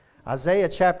Isaiah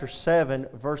chapter 7,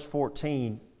 verse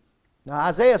 14. Now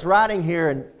Isaiah's writing here,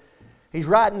 and he's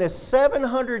writing this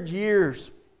 700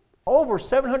 years, over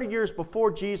 700 years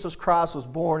before Jesus Christ was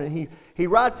born. And he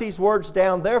writes these words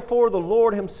down, "Therefore the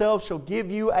Lord himself shall give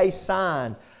you a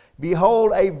sign.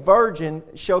 Behold, a virgin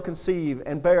shall conceive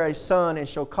and bear a son, and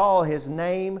shall call his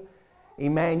name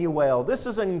Emmanuel." This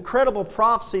is an incredible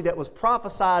prophecy that was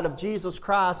prophesied of Jesus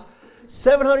Christ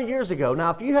 700 years ago.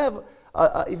 Now, if you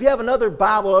have another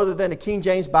Bible other than a King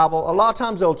James Bible, a lot of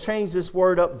times they'll change this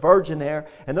word up, virgin, there,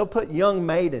 and they'll put young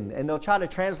maiden, and they'll try to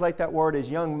translate that word as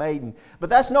young maiden. But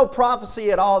that's no prophecy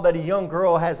at all that a young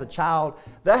girl has a child.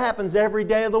 That happens every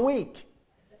day of the week.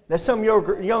 That some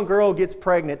young girl gets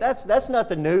pregnant. That's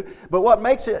nothing new. But what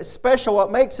makes it special,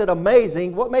 what makes it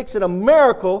amazing, what makes it a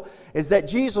miracle is that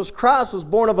Jesus Christ was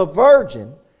born of a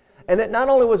virgin. And that not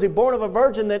only was he born of a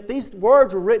virgin, that these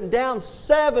words were written down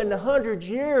 700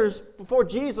 years before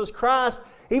Jesus Christ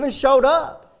even showed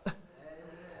up.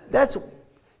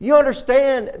 You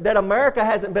understand that America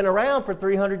hasn't been around for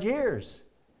 300 years.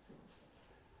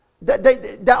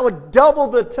 That would double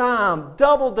the time,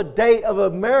 double the date of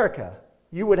America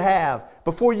you would have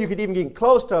before you could even get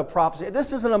close to a prophecy.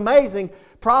 This is an amazing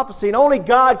prophecy, and only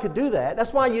God could do that.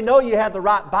 That's why you know you have the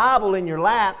right Bible in your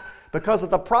lap, because of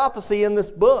the prophecy in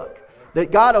this book.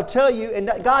 That God will tell you, and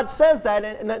God says that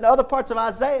in the other parts of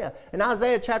Isaiah. In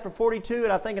Isaiah chapter 42,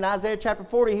 and I think in Isaiah chapter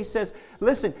 40, he says,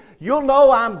 listen, you'll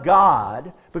know I'm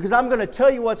God because I'm going to tell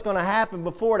you what's going to happen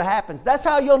before it happens. That's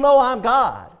how you'll know I'm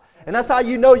God. And that's how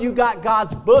you know you got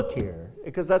God's book here,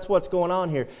 because that's what's going on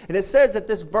here. And it says that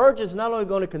this virgin is not only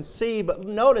going to conceive, but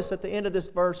notice at the end of this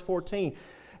verse 14,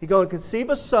 he's going to conceive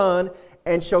a son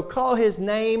and shall call his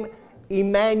name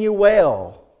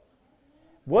Emmanuel.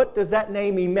 What does that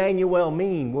name Emmanuel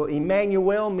mean? Well,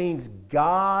 Emmanuel means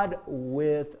God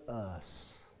with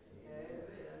us.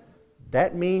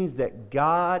 That means that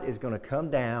God is going to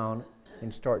come down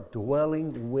and start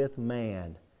dwelling with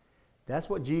man.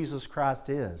 That's what Jesus Christ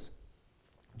is.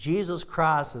 Jesus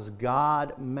Christ is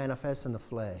God manifest in the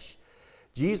flesh.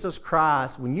 Jesus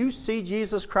Christ, when you see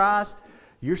Jesus Christ,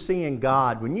 you're seeing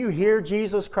God. When you hear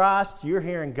Jesus Christ, you're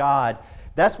hearing God.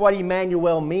 That's what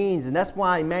Emmanuel means, and that's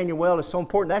why Emmanuel is so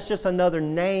important. That's just another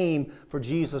name for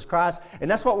Jesus Christ.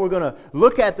 And that's what we're going to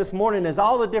look at this morning, is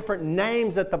all the different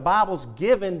names that the Bible's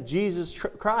given Jesus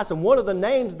Christ. And one of the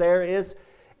names there is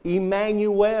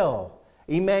Emmanuel.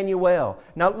 Emmanuel.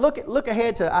 Now look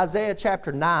ahead to Isaiah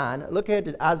chapter 9. Look ahead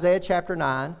to Isaiah chapter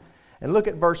 9 and look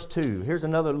at verse 2. Here's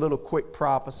another little quick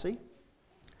prophecy.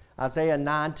 Isaiah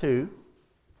 9:2.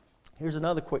 Here's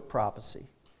another quick prophecy.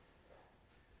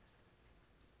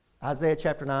 Isaiah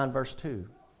chapter 9, verse 2.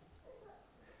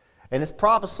 And it's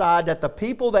prophesied that the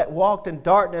people that walked in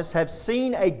darkness have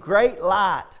seen a great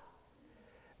light.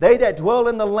 They that dwell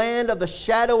in the land of the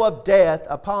shadow of death,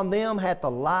 upon them hath the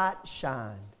light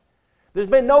shined. There's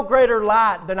been no greater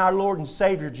light than our Lord and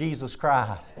Savior Jesus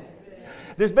Christ.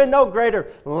 There's been no greater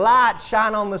light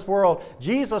shine on this world.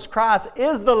 Jesus Christ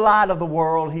is the light of the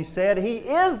world, he said. He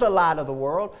is the light of the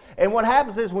world. And what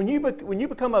happens is when you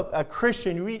become a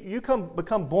Christian, you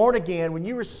become born again, when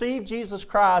you receive Jesus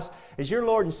Christ as your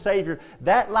Lord and Savior,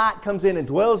 that light comes in and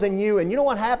dwells in you. And you know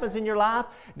what happens in your life?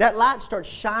 That light starts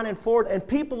shining forth, and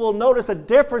people will notice a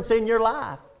difference in your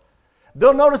life.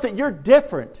 They'll notice that you're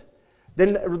different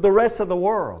than the rest of the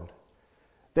world.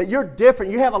 That you're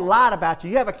different. You have a light about you.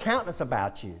 You have a countenance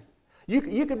about you.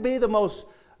 You could be the most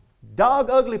dog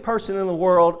ugly person in the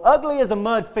world, ugly as a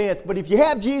mud fence, but if you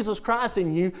have Jesus Christ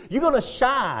in you, you're going to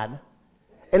shine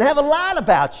and have a light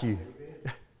about you.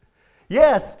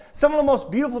 Yes, some of the most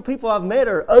beautiful people I've met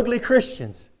are ugly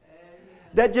Christians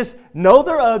that just know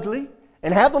they're ugly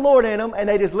and have the Lord in them, and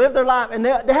they just live their life, and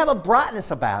they have a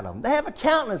brightness about them. They have a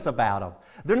countenance about them.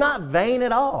 They're not vain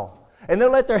at all. And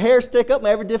they'll let their hair stick up in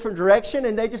every different direction,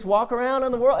 and they just walk around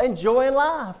in the world enjoying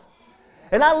life.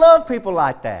 And I love people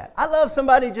like that. I love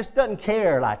somebody who just doesn't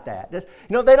care like that. They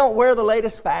don't wear the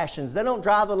latest fashions. They don't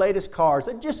drive the latest cars.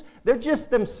 They're just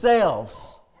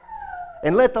themselves.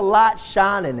 And let the light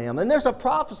shine in them. And there's a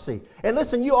prophecy. And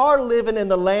listen, you are living in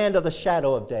the land of the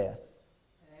shadow of death.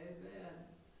 Amen.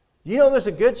 You know there's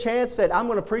a good chance that I'm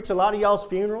going to preach a lot of y'all's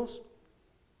funerals?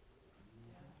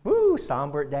 Woo,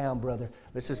 somber it down, brother.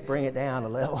 Let's just bring it down a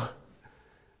level.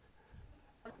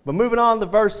 But moving on to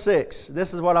verse 6.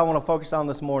 This is what I want to focus on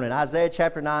this morning. Isaiah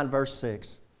chapter 9, verse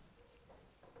 6.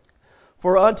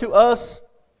 For unto us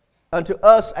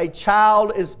a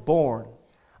child is born.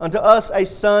 Unto us a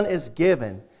son is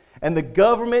given. And the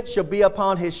government shall be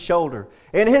upon his shoulder.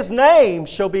 And his name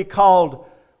shall be called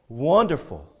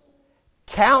Wonderful,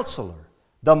 Counselor,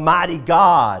 the Mighty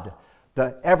God,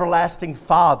 the Everlasting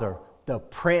Father, the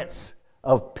Prince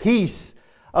of Peace.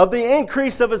 Of the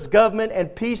increase of his government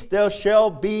and peace there shall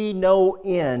be no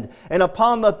end. And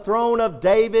upon the throne of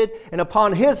David and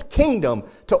upon his kingdom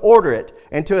to order it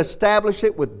and to establish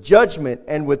it with judgment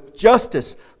and with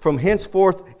justice from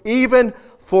henceforth even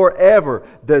forever.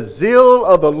 The zeal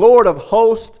of the Lord of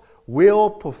hosts will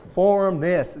perform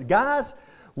this. Guys,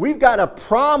 we've got a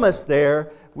promise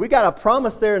there. We got a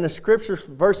promise there in the scriptures,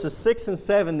 verses 6 and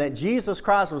 7, that Jesus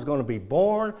Christ was going to be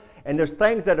born. And there's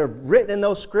things that are written in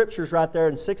those scriptures right there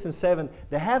in 6 and 7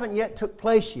 that haven't yet took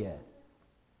place yet.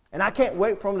 And I can't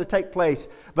wait for them to take place.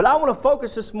 But I want to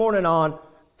focus this morning on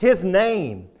His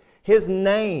name. His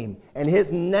name. And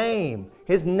His name.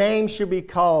 His name should be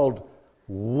called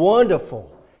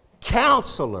Wonderful,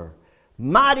 Counselor,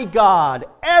 Mighty God,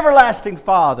 Everlasting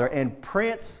Father, and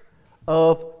Prince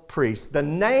of Priests. The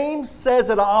name says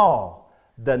it all.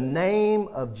 The name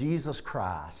of Jesus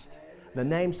Christ. The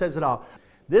name says it all.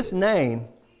 This name,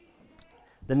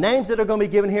 the names that are going to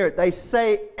be given here, they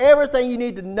say everything you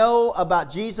need to know about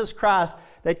Jesus Christ.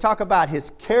 They talk about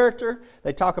His character.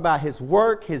 They talk about His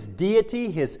work, His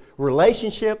deity, His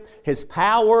relationship, His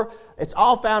power. It's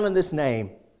all found in this name.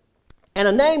 And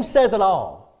a name says it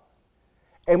all.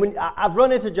 And when I've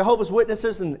run into Jehovah's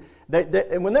Witnesses, and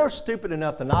when they're stupid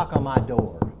enough to knock on my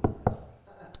door,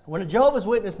 when a Jehovah's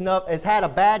Witness has had a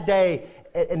bad day,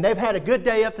 and they've had a good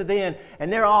day up to then,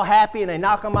 and they're all happy, and they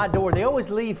knock on my door, they always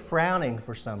leave frowning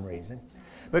for some reason.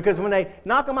 Because when they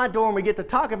knock on my door and we get to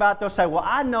talk about it, they'll say, well,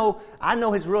 I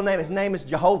know his real name. His name is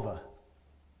Jehovah.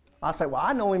 I'll say, well,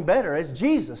 I know him better. It's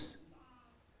Jesus.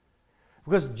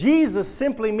 Because Jesus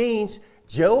simply means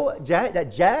Jesus.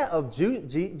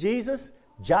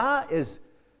 Jah is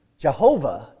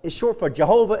Jehovah. It's short for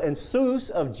Jehovah, and Sus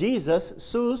of Jesus.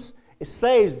 Sus, it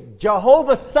saves.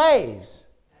 Jehovah saves.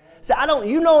 See,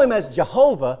 you know him as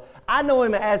Jehovah. I know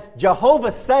him as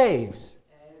Jehovah saves.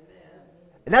 Amen.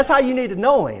 And that's how you need to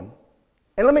know him.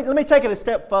 And let me take it a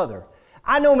step further.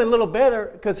 I know him a little better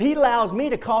because he allows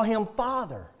me to call him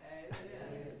Father.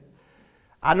 Amen.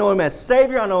 I know him as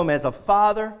Savior. I know him as a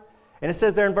Father. And it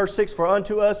says there in verse 6, for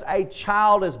unto us a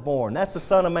child is born. That's the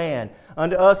Son of Man.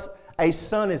 Unto us a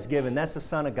Son is given. That's the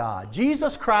Son of God.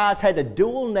 Jesus Christ had a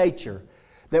dual nature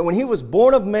that when He was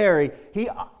born of Mary,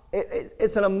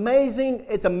 it's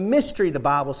a mystery, the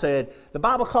Bible said. The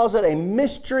Bible calls it a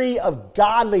mystery of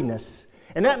godliness.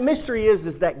 And that mystery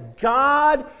is that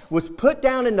God was put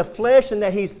down in the flesh and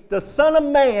that He's the Son of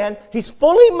Man. He's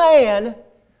fully man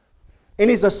and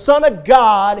He's the Son of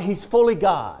God. He's fully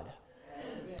God.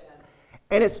 Amen.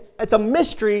 And it's a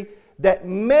mystery that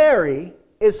Mary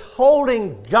is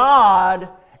holding God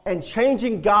and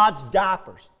changing God's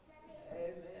diapers.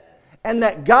 Amen. And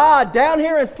that God down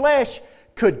here in flesh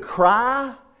could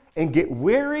cry and get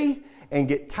weary and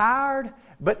get tired,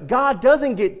 but God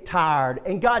doesn't get tired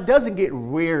and God doesn't get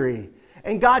weary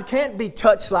and God can't be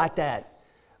touched like that.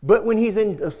 But when He's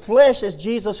in the flesh as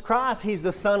Jesus Christ, He's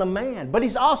the Son of Man, but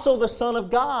He's also the Son of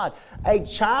God. A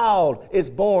child is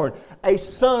born, a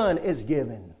Son is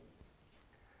given.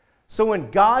 So when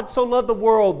God so loved the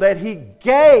world that He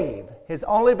gave His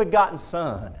only begotten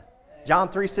Son, John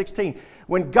 3:16.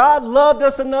 When God loved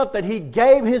us enough that He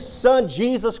gave His Son,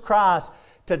 Jesus Christ,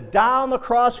 to die on the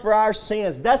cross for our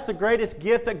sins. That's the greatest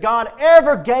gift that God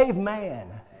ever gave man.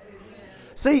 Amen.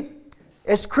 See,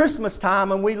 it's Christmas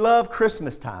time and we love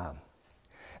Christmas time.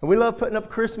 And we love putting up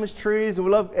Christmas trees.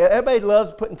 And everybody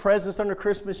loves putting presents under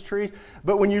Christmas trees.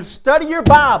 But when you study your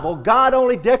Bible, God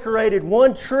only decorated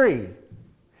one tree.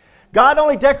 God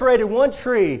only decorated one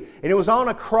tree, and it was on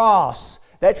a cross.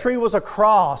 That tree was a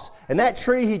cross, and that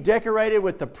tree He decorated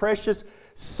with the precious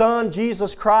Son,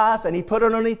 Jesus Christ, and He put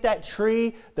underneath that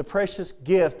tree the precious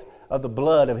gift of the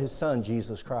blood of His Son,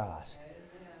 Jesus Christ. Amen.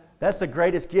 That's the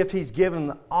greatest gift He's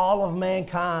given all of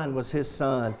mankind was His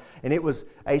Son, and it was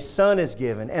a Son is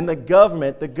given, and the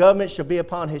government shall be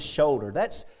upon His shoulder.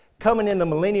 That's coming in the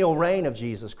millennial reign of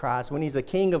Jesus Christ when He's a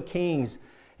King of kings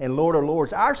and Lord of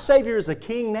lords. Our Savior is a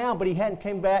king now, but He hadn't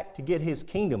come back to get His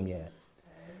kingdom yet.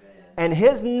 And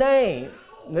His name,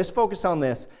 let's focus on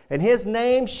this, and His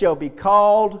name shall be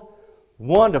called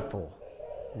Wonderful.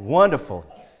 Wonderful.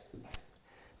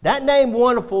 That name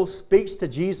Wonderful speaks to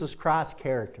Jesus Christ's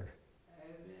character.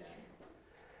 Amen.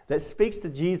 That speaks to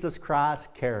Jesus Christ's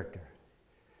character.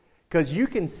 Because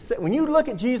when you look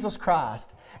at Jesus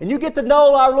Christ, and you get to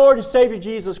know our Lord and Savior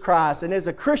Jesus Christ, and as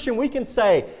a Christian we can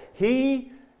say,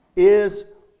 He is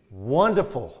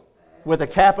wonderful. With a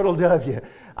capital W.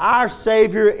 Our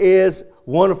Savior is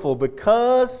wonderful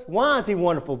because, why is He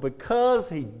wonderful? Because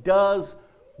He does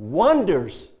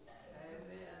wonders.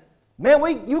 Amen.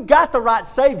 Man, you got the right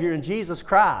Savior in Jesus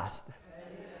Christ.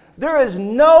 Amen. There is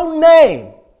no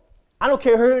name, I don't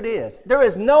care who it is, there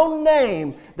is no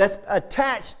name that's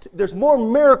attached, there's more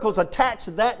miracles attached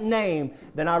to that name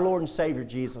than our Lord and Savior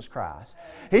Jesus Christ.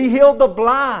 He healed the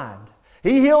blind.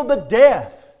 He healed the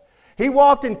deaf. He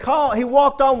walked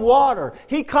on water.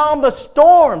 He calmed the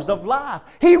storms of life.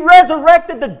 He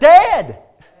resurrected the dead.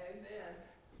 Amen.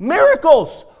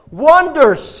 Miracles,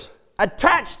 wonders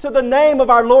attached to the name of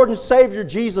our Lord and Savior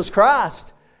Jesus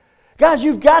Christ. Guys,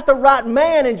 you've got the right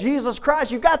man in Jesus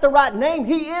Christ. You've got the right name.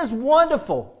 He is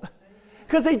wonderful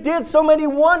because He did so many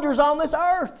wonders on this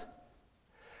earth.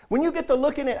 When you get to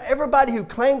looking at everybody who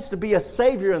claims to be a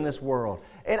Savior in this world,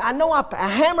 and I know I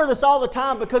hammer this all the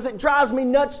time because it drives me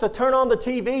nuts to turn on the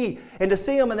TV and to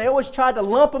see them, and they always try to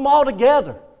lump them all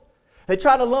together. They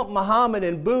try to lump Muhammad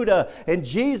and Buddha and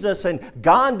Jesus and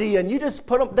Gandhi, and you just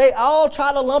put them, they all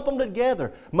try to lump them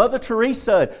together. Mother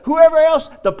Teresa, whoever else,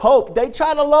 the Pope, they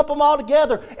try to lump them all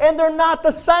together, and they're not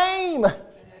the same. Amen.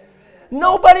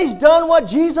 Nobody's done what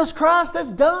Jesus Christ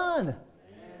has done. Amen.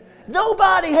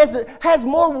 Nobody has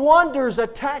more wonders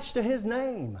attached to His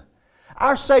name.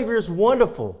 Our Savior is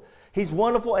wonderful. He's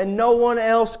wonderful, and no one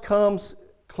else comes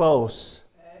close.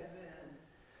 Amen.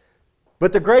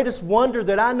 But the greatest wonder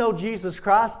that I know Jesus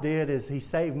Christ did is He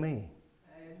saved me.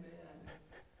 Amen.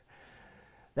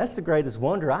 That's the greatest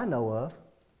wonder I know of.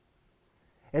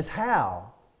 Is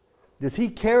how does He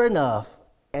care enough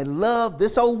and love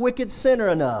this old wicked sinner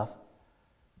enough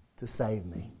to save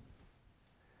me?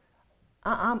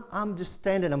 I'm just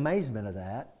standing in amazement of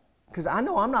that because I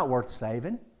know I'm not worth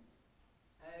saving.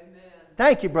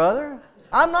 Thank you, brother.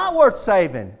 I'm not worth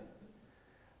saving.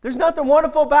 There's nothing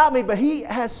wonderful about me, but He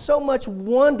has so much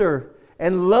wonder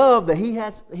and love that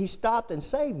He stopped and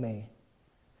saved me.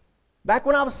 Back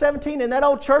when I was 17 in that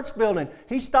old church building,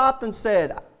 He stopped and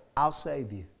said, I'll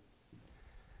save you.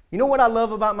 You know what I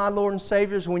love about my Lord and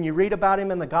Savior is when you read about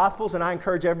Him in the Gospels, and I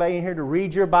encourage everybody in here to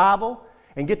read your Bible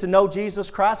and get to know Jesus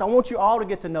Christ. I want you all to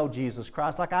get to know Jesus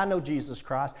Christ like I know Jesus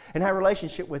Christ and have a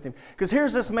relationship with Him. Because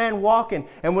here's this man walking,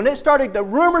 and when the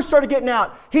rumors started getting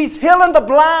out, he's healing the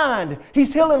blind.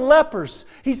 He's healing lepers.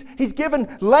 He's giving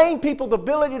lame people the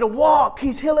ability to walk.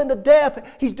 He's healing the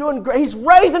deaf. He's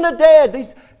raising the dead.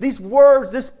 These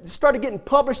words, this started getting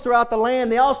published throughout the land.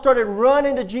 They all started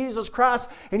running to Jesus Christ,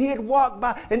 and He'd walk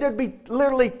by, and there'd be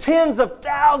literally tens of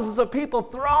thousands of people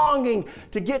thronging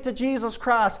to get to Jesus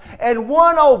Christ. And one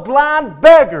blind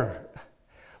beggar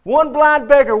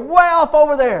way off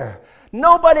over there.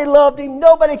 Nobody loved him.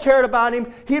 Nobody cared about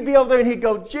him. He'd be over there and he'd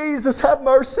go, Jesus, have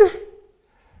mercy.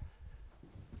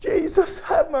 Jesus,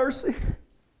 have mercy.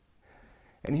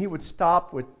 And he would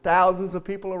stop with thousands of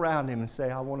people around him and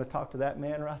say, I want to talk to that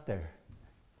man right there.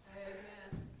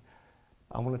 Amen.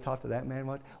 I want to talk to that man.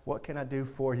 What can I do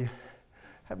for you?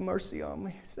 Have mercy on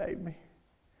me. Save me.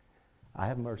 I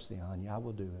have mercy on you. I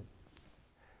will do it.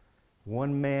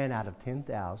 One man out of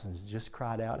 10,000 just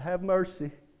cried out, have mercy.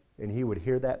 And He would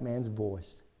hear that man's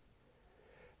voice.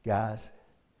 Guys,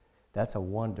 that's a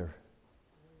wonder.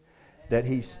 That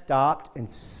He stopped and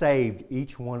saved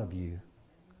each one of you.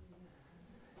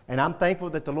 And I'm thankful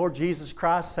that the Lord Jesus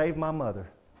Christ saved my mother.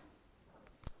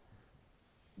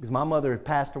 Because my mother had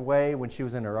passed away when she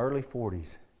was in her early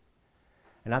 40s.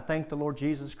 And I thank the Lord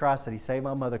Jesus Christ that He saved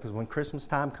my mother, because when Christmas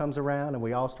time comes around and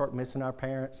we all start missing our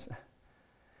parents,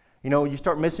 you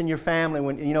start missing your family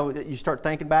when, you start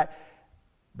thinking back.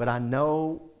 But I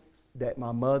know that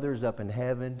my mother's up in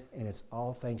heaven, and it's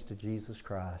all thanks to Jesus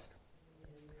Christ.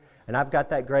 And I've got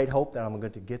that great hope that I'm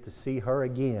going to get to see her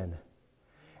again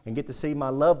and get to see my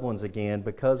loved ones again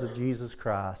because of Jesus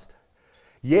Christ.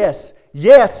 Yes,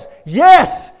 yes,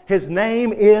 yes, His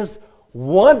name is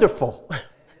wonderful.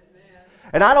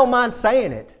 And I don't mind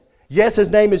saying it. Yes,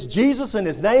 His name is Jesus, and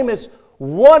His name is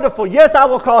wonderful. Yes, I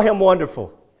will call Him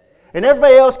wonderful. And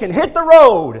everybody else can hit the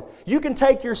road. You can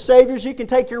take your saviors, you can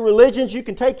take your religions, you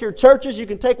can take your churches, you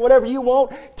can take whatever you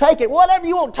want. Take it. Whatever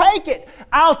you want, take it.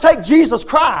 I'll take Jesus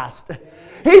Christ.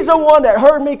 He's the one that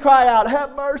heard me cry out,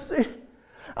 have mercy.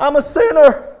 I'm a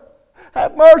sinner.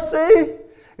 Have mercy.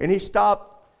 And He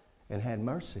stopped and had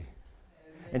mercy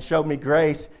and showed me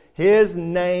grace. His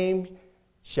name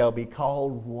shall be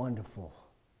called Wonderful.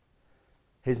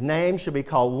 His name shall be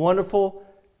called Wonderful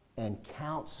and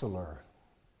Counselor.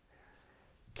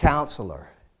 Counselor.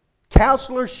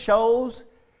 Counselor shows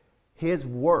His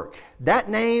work. That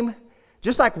name,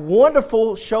 just like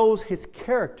Wonderful shows His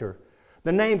character,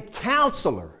 the name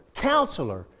Counselor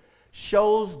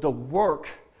shows the work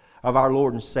of our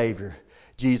Lord and Savior,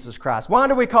 Jesus Christ. Why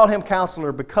do we call Him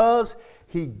Counselor? Because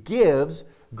He gives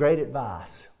great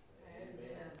advice.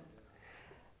 Amen.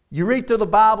 You read through the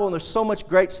Bible, and there's so much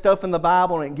great stuff in the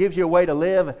Bible, and it gives you a way to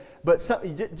live. But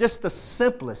just the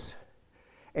simplest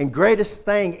and greatest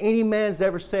thing any man's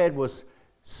ever said was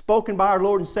spoken by our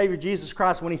Lord and Savior Jesus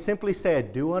Christ when He simply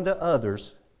said, "Do unto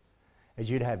others as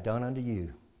you'd have done unto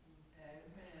you."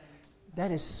 Amen.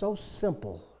 That is so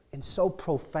simple and so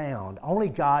profound. Only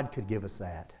God could give us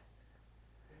that.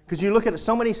 Because you look at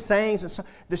so many sayings, and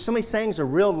there's so many sayings that are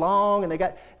real long, and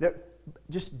they're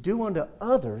just do unto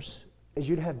others as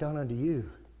you'd have done unto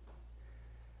you.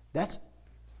 That's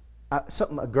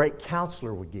something a great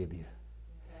counselor would give you.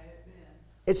 Amen.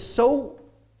 It's so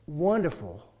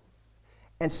wonderful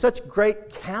and such great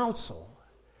counsel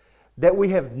that we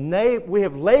have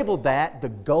labeled that the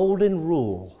golden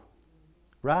rule.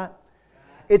 Right?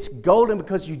 It's golden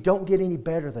because you don't get any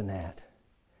better than that.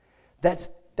 That's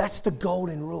the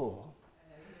golden rule.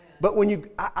 But when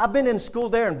I've been in school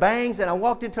there in Bangs, and I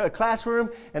walked into a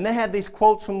classroom, and they had these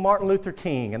quotes from Martin Luther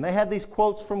King, and they had these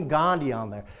quotes from Gandhi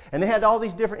on there, and they had all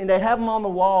these different, and they'd have them on the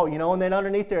wall, and then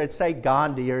underneath there it'd say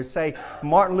Gandhi, or it'd say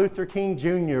Martin Luther King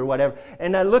Jr. or whatever.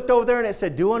 And I looked over there, and it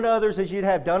said, "Do unto others as you'd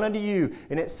have done unto you,"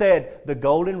 and it said the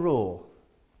golden rule.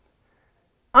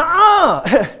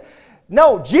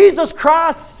 No, Jesus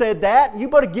Christ said that. You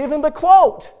better give Him the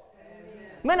quote. Amen.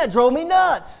 Man, that drove me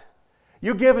nuts.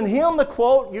 You're giving Him the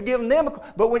quote, you're giving them a quote,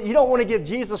 but when you don't want to give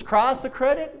Jesus Christ the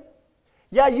credit?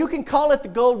 Yeah, you can call it the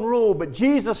golden rule, but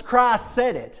Jesus Christ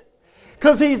said it.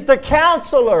 Because He's the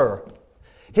counselor.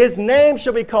 His name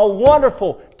shall be called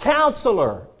Wonderful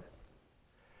Counselor.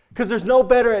 Because there's no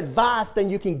better advice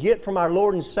than you can get from our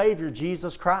Lord and Savior,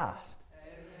 Jesus Christ.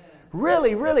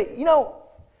 Amen. Really,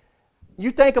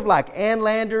 you think of like Ann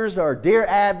Landers or Dear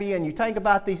Abby, and you think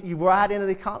about these, you ride into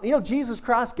the, Jesus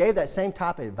Christ gave that same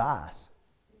type of advice.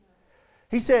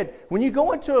 He said, when you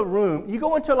go into a room, you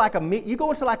go into like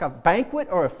a banquet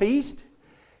or a feast.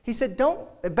 He said,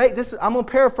 I'm going to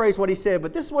paraphrase what He said,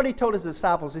 but this is what He told His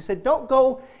disciples. He said, don't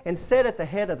go and sit at the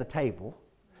head of the table.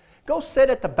 Go sit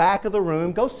at the back of the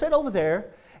room. Go sit over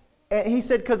there. And He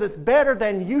said, because it's better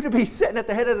than you to be sitting at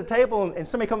the head of the table and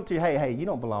somebody come up to you, hey, you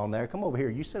don't belong there. Come over here.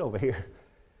 You sit over here.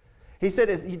 He said,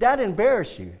 that'd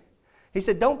embarrass you. He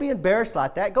said, don't be embarrassed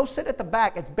like that. Go sit at the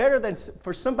back. It's better than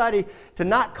for somebody to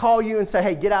not call you and say,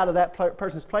 hey, get out of that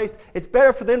person's place. It's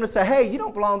better for them to say, hey, you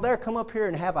don't belong there. Come up here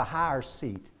and have a higher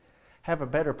seat. Have a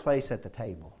better place at the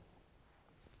table.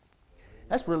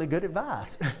 That's really good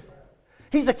advice.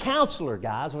 He's a counselor,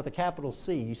 guys, with a capital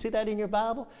C. You see that in your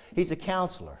Bible? He's a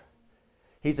counselor.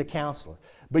 He's a counselor.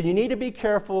 But you need to be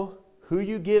careful who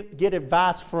you get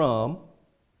advice from.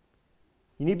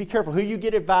 You need to be careful who you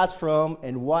get advice from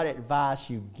and what advice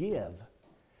you give.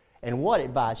 And what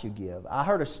advice you give. I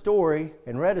heard a story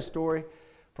and read a story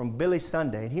from Billy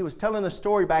Sunday. And he was telling the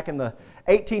story back in the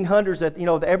 1800s that,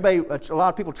 a lot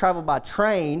of people traveled by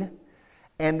train.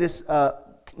 And this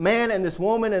man and this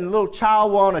woman and a little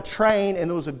child were on a train, and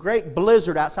there was a great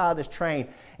blizzard outside of this train.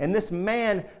 And this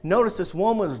man noticed this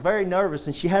woman was very nervous,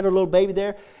 and she had her little baby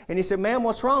there. And he said, "Ma'am,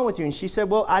 what's wrong with you?" And she said,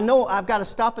 "Well, I know I've got to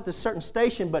stop at this certain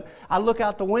station, but I look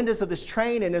out the windows of this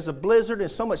train, and there's a blizzard and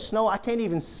so much snow, I can't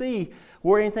even see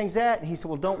where anything's at." And he said,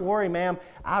 "Well, don't worry, ma'am.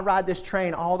 I ride this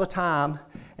train all the time,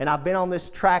 and I've been on this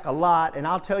track a lot, and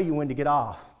I'll tell you when to get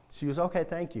off." She was, "Okay,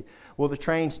 thank you." Well, the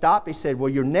train stopped. He said,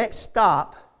 "Well,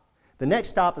 the next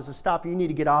stop is a stop you need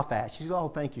to get off at." She said, "Oh,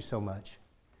 thank you so much."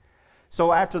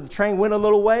 So after the train went a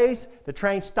little ways, the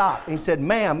train stopped. And he said,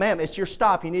 ma'am, it's your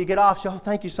stop. You need to get off." She said, "Oh,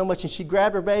 thank you so much." And she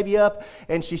grabbed her baby up,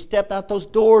 and she stepped out those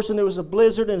doors, and there was a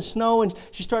blizzard and snow, and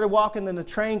she started walking, and the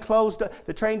train closed up,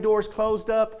 the train doors closed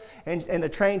up, and the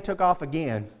train took off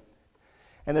again.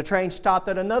 And the train stopped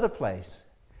at another place.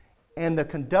 And the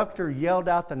conductor yelled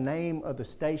out the name of the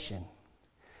station.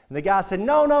 And the guy said,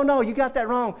 No, you got that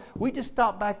wrong. We just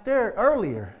stopped back there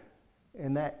earlier."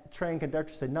 And that train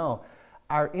conductor said, "No,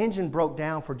 our engine broke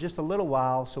down for just a little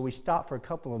while, so we stopped for a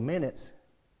couple of minutes,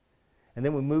 and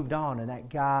then we moved on." And that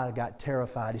guy got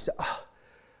terrified. He said,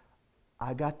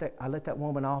 I let that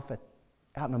woman off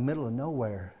out in the middle of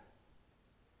nowhere.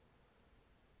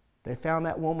 They found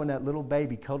that woman, that little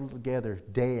baby, cuddled together,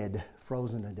 dead,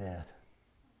 frozen to death.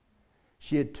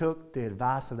 She had took the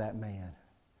advice of that man.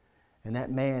 And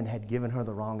that man had given her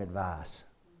the wrong advice.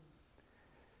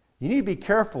 You need to be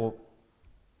careful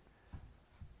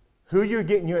who you're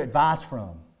getting your advice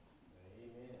from.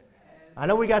 I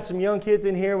know we got some young kids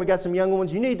in here. We got some young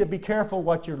ones. You need to be careful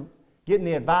what you're getting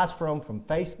the advice from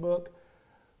Facebook,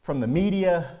 from the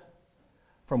media,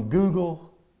 from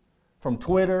Google, from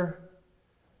Twitter,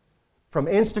 from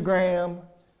Instagram.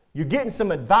 You're getting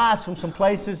some advice from some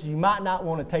places you might not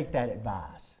want to take that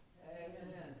advice.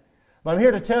 But I'm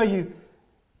here to tell you,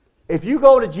 If you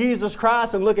go to Jesus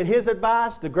Christ and look at His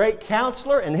advice, the great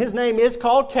counselor, and His name is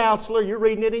called Counselor, you're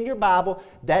reading it in your Bible,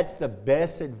 that's the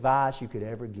best advice you could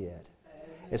ever get.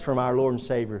 It's from our Lord and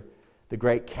Savior, the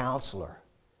great counselor.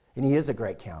 And He is a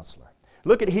great counselor.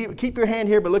 Look at keep your hand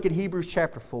here, but look at Hebrews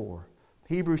chapter 4.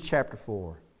 Hebrews chapter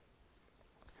 4.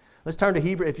 Let's turn to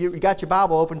Hebrews. If you got your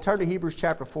Bible open, turn to Hebrews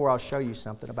chapter 4. I'll show you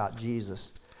something about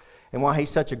Jesus and why He's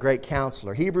such a great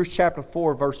counselor. Hebrews chapter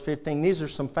 4, verse 15. These are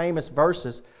some famous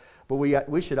verses, but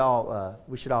we should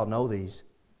all know these.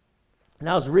 And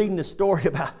I was reading this story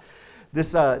about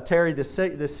this Terry, the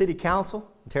city council.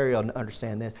 Terry will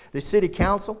understand this. The city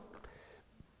council,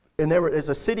 and there is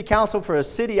a city council for a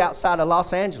city outside of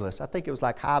Los Angeles. I think it was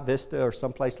like High Vista or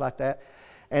someplace like that.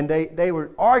 And they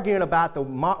were arguing about the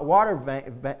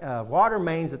water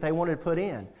mains that they wanted to put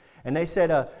in. And they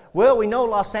said, well, we know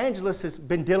Los Angeles has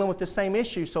been dealing with the same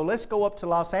issue, so let's go up to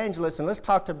Los Angeles and let's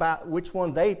talk about which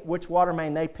water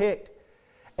main they picked.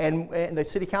 And the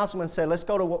city councilman said, let's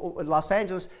go to Los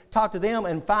Angeles, talk to them,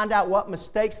 and find out what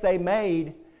mistakes they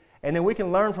made, and then we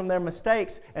can learn from their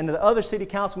mistakes. And the other city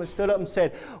councilman stood up and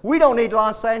said, we don't need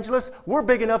Los Angeles. We're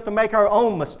big enough to make our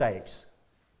own mistakes.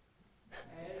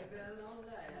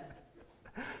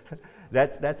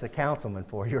 That's a councilman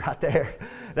for you right there.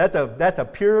 That's a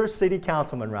pure city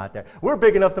councilman right there. We're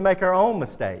big enough to make our own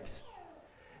mistakes.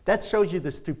 That shows you the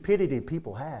stupidity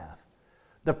people have.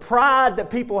 The pride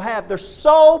that people have. They're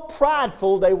so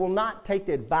prideful they will not take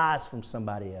the advice from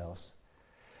somebody else.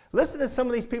 Listen to some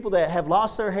of these people that have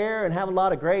lost their hair and have a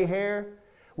lot of gray hair.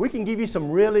 We can give you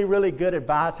some really, really good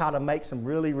advice how to make some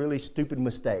really, really stupid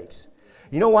mistakes.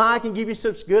 You know why I can give you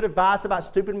such good advice about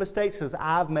stupid mistakes? Because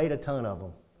I've made a ton of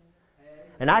them.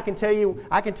 And I can tell you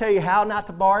how not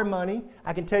to borrow money.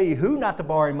 I can tell you who not to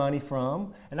borrow money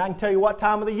from. And I can tell you what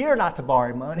time of the year not to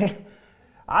borrow money.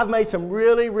 I've made some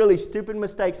really, really stupid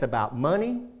mistakes about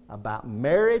money, about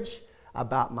marriage,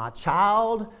 about my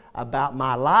child, about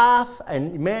my life.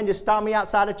 And man, just stop me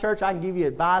outside of church. I can give you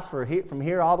advice from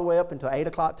here all the way up until 8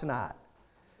 o'clock tonight.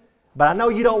 But I know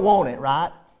you don't want it,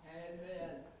 right? Amen.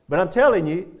 But I'm telling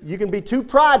you, you can be too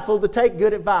prideful to take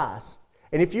good advice.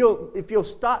 And if you'll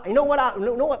stop, you know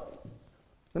what?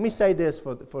 Let me say this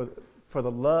for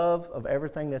the love of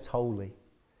everything that's holy.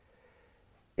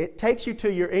 It takes you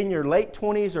till you're in your late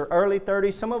 20s or early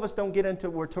 30s. Some of us don't get into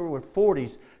we're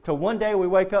 40s till one day we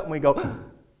wake up and we go,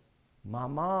 my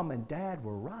mom and dad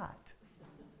were right.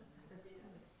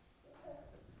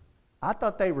 I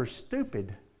thought they were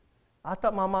stupid. I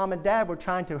thought my mom and dad were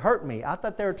trying to hurt me. I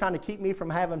thought they were trying to keep me from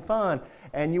having fun.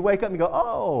 And you wake up and you go,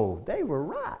 oh, they were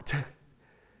right.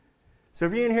 So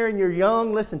if you're in here and you're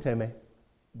young, listen to me.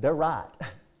 They're right.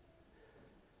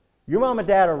 Your mom and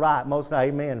dad are right most of the time.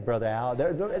 Amen, Brother Al.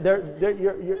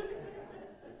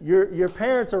 Your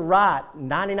parents are right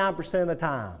 99% of the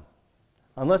time.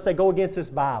 Unless they go against this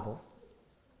Bible.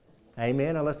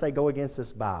 Amen, unless they go against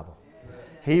this Bible.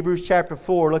 Hebrews chapter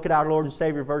 4, look at our Lord and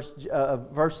Savior,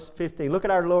 verse 15. Look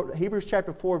at our Lord, Hebrews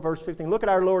chapter 4, verse 15. Look at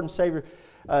our Lord and Savior,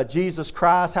 Jesus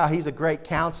Christ, how He's a great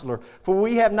counselor. For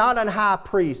we have not an high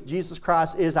priest, Jesus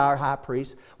Christ is our high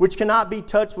priest, which cannot be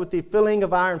touched with the feeling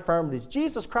of our infirmities.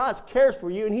 Jesus Christ cares for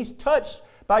you, and He's touched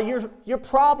by your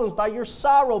problems, by your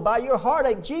sorrow, by your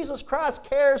heartache. Jesus Christ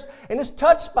cares and is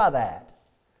touched by that.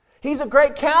 He's a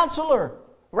great counselor,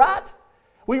 right?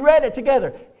 We read it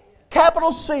together.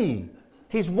 Capital C.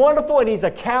 He's wonderful and He's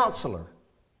a counselor.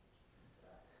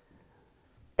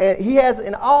 And He has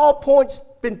in all points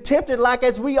been tempted like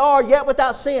as we are, yet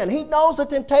without sin. He knows the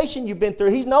temptation you've been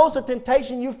through. He knows the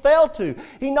temptation you fell to.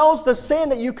 He knows the sin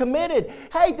that you committed.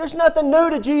 Hey, there's nothing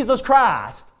new to Jesus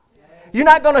Christ. You're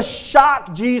not going to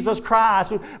shock Jesus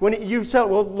Christ when you say,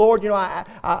 well, Lord,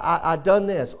 I've done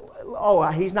this. Oh,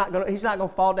 He's not going to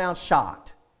fall down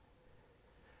shocked.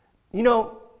 You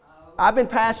know, I've been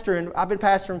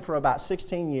pastoring for about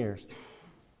 16 years.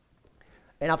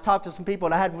 And I've talked to some people,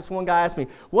 and I had this one guy ask me,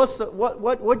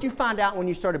 what'd you find out when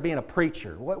you started being a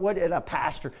preacher? What did a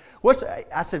pastor?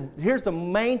 I said, here's the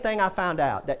main thing I found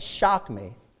out that shocked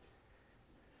me,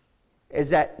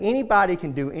 is that anybody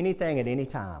can do anything at any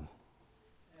time.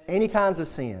 Any kinds of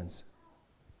sins.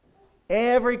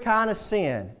 Every kind of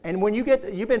sin. And when you've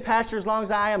been pastor as long as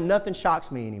I am, nothing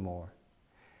shocks me anymore.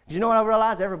 Do you know what I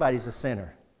realize? Everybody's a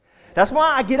sinner. That's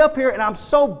why I get up here and I'm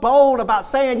so bold about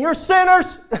saying, you're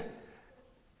sinners.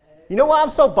 You know why I'm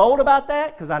so bold about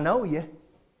that? Because I know you.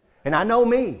 And I know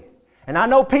me. And I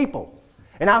know people.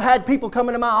 And I've had people come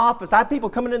into my office. I have people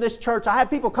come into this church. I have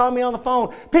people call me on the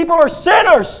phone. People are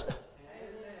sinners.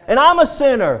 And I'm a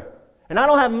sinner. And I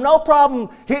don't have no problem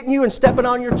hitting you and stepping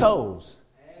on your toes.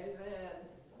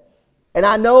 And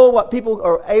I know what people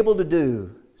are able to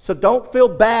do. So don't feel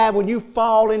bad when you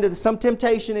fall into some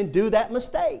temptation and do that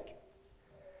mistake.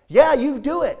 Yeah, you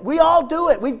do it. We all do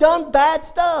it. We've done bad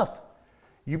stuff.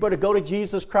 You better go to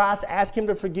Jesus Christ, ask Him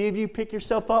to forgive you, pick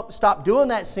yourself up, stop doing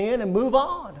that sin, and move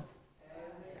on.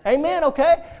 Amen,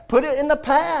 okay? Put it in the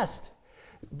past.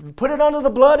 Put it under the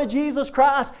blood of Jesus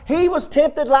Christ. He was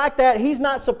tempted like that. He's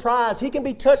not surprised. He can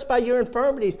be touched by your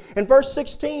infirmities. In verse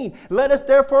 16, let us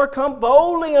therefore come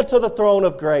boldly unto the throne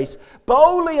of grace.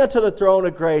 Boldly unto the throne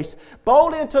of grace.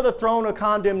 Boldly unto the throne of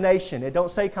condemnation. It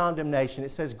don't say condemnation.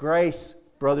 It says grace,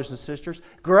 brothers and sisters.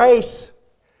 Grace.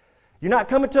 You're not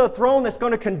coming to a throne that's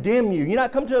going to condemn you. You're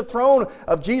not coming to a throne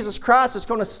of Jesus Christ that's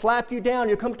going to slap you down.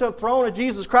 You're coming to a throne of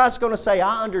Jesus Christ that's going to say,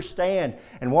 I understand,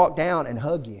 and walk down and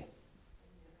hug you.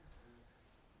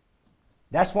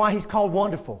 That's why He's called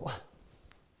Wonderful.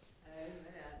 Amen.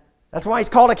 That's why He's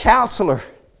called a Counselor.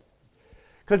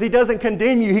 Because He doesn't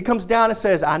condemn you. He comes down and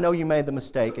says, I know you made the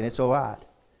mistake and it's all right.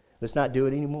 Let's not do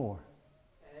it anymore.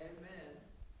 Amen.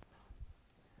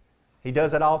 He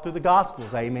does it all through the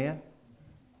Gospels. Amen.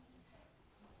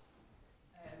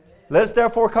 Let us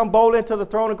therefore come boldly into the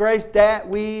throne of grace that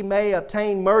we may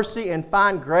obtain mercy and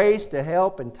find grace to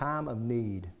help in time of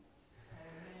need.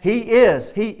 He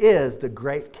is the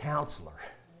great Counselor.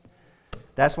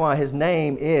 That's why His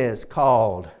name is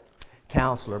called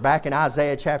Counselor. Back in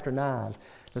Isaiah chapter 9,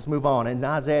 let's move on. In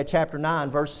Isaiah chapter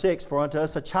 9, verse 6, for unto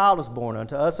us a child is born,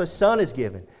 unto us a son is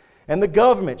given, and the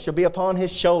government shall be upon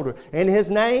His shoulder. And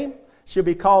His name shall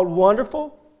be called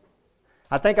Wonderful.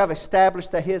 I think I've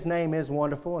established that His name is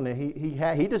wonderful, and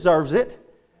He deserves it.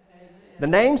 Amen. The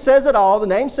name says it all. The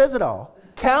name says it all.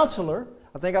 Counselor.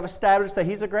 I think I've established that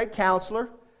He's a great Counselor.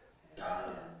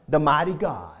 The mighty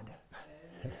God.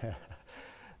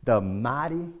 The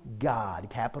mighty God,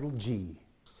 capital G.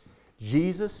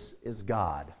 Jesus is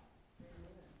God.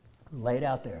 Laid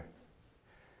out there.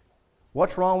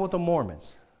 What's wrong with the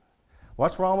Mormons?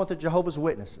 What's wrong with the Jehovah's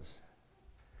Witnesses?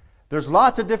 There's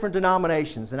lots of different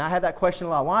denominations, and I have that question a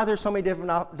lot. Why are there so many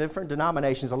different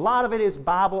denominations? A lot of it is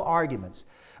Bible arguments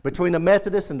between the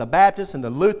Methodists and the Baptists and the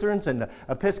Lutherans and the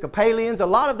Episcopalians. A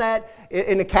lot of that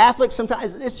in the Catholics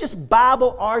sometimes, it's just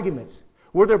Bible arguments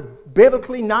where they're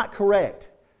biblically not correct,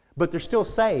 but they're still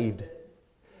saved.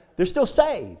 They're still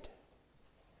saved.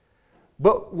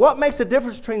 But what makes the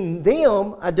difference between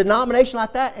them, a denomination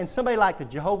like that, and somebody like the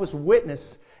Jehovah's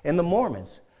Witness and the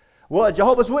Mormons? Well, a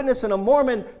Jehovah's Witness and a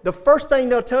Mormon, the first thing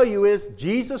they'll tell you is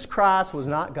Jesus Christ was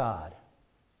not God.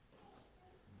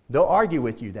 They'll argue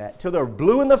with you that. Till they're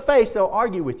blue in the face, they'll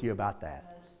argue with you about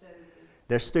that.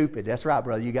 They're stupid. That's right,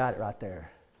 brother. You got it right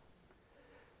there.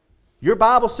 Your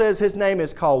Bible says His name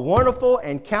is called Wonderful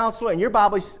and Counselor, and your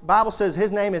Bible says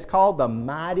His name is called the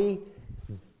Mighty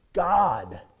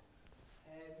God.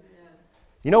 Amen.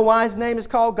 You know why His name is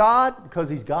called God? Because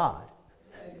He's God.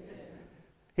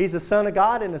 He's the Son of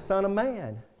God and the Son of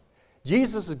Man.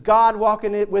 Jesus is God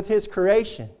walking with His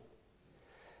creation.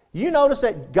 You notice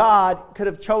that God could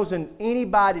have chosen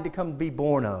anybody to come be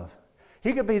born of.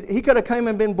 He could have come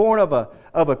and been born of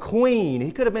a queen.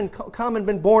 He could have come and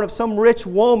been born of some rich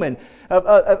woman,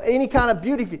 of any kind of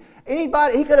beauty.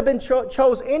 Anybody, He could have been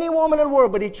chose any woman in the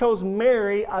world, but He chose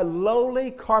Mary, a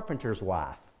lowly carpenter's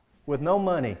wife with no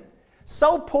money.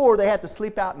 So poor they had to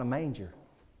sleep out in a manger.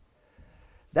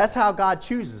 That's how God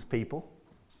chooses people.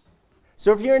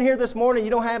 So if you're in here this morning, you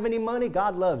don't have any money,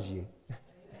 God loves you.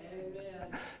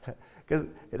 Because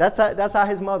that's how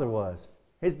His mother was.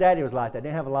 His daddy was like that.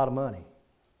 Didn't have a lot of money.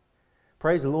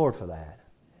 Praise the Lord for that.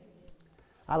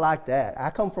 I like that. I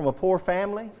come from a poor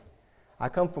family. I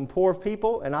come from poor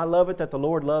people, and I love it that the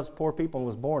Lord loves poor people and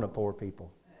was born of poor people.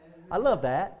 I love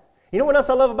that. You know what else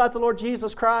I love about the Lord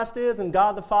Jesus Christ is, and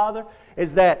God the Father,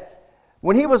 is that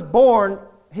when He was born,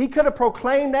 He could have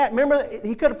proclaimed that. Remember,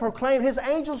 He could have proclaimed, His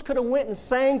angels could have went and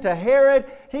sang to Herod.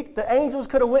 The angels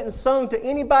could have went and sung to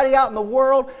anybody out in the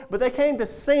world, but they came to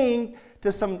sing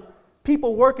to some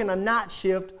people working a night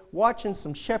shift, watching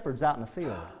some shepherds out in the field.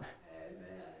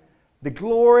 Amen. The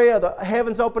glory of the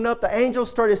heavens opened up, the angels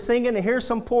started singing, and here's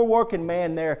some poor working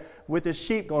man there with his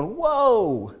sheep going,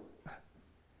 whoa!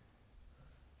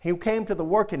 He came to the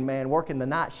working man working the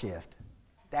night shift.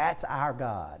 That's our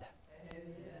God.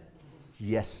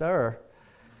 Yes, sir.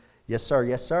 Yes, sir.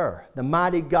 Yes, sir. The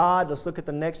mighty God, let's look at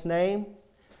the next name,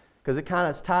 because it kind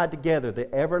of is tied together.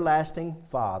 The everlasting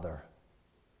Father.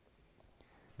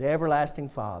 The everlasting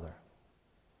Father.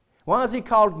 Why is He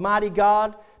called mighty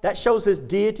God? That shows His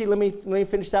deity. Let me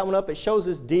finish that one up. It shows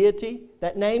His deity.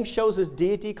 That name shows His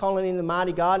deity, calling Him the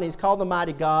mighty God. And He's called the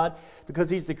mighty God because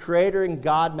He's the Creator and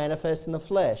God manifest in the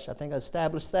flesh. I think I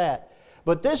established that.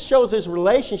 But this shows his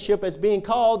relationship as being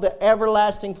called the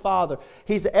everlasting Father.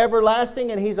 He's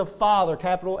everlasting and he's a Father,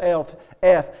 capital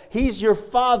F. He's your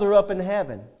Father up in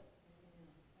heaven.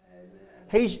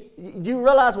 Do you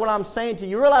realize what I'm saying to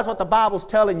you? You realize what the Bible's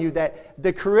telling you, that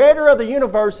the Creator of the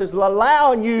universe is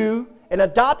allowing you and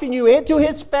adopting you into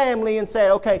His family and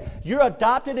saying, okay, you're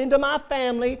adopted into my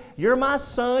family, you're my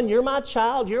son, you're my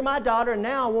child, you're my daughter, and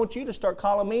now I want you to start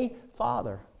calling me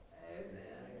Father.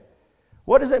 Amen.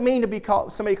 What does it mean to be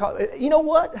called, somebody called? You know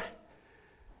what?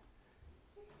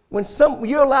 When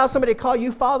you allow somebody to call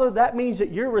you Father, that means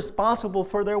that you're responsible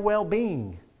for their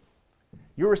well-being.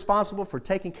 You're responsible for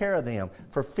taking care of them,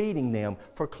 for feeding them,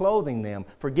 for clothing them,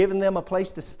 for giving them a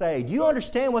place to stay. Do you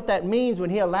understand what that means when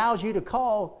He allows you to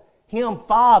call Him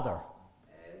Father?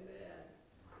 Amen.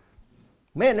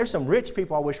 Man, there's some rich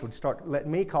people I wish would start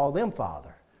letting me call them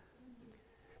Father.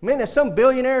 Man, if some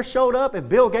billionaire showed up, if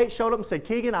Bill Gates showed up and said,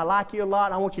 Keegan, I like you a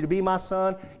lot, I want you to be my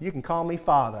son, you can call me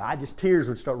Father. Tears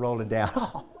would start rolling down.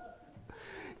 Oh,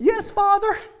 yes,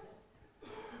 Father.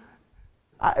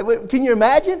 Can you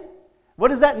imagine? What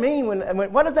does that mean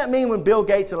when Bill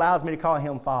Gates allows me to call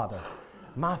him Father?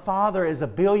 My father is a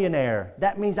billionaire.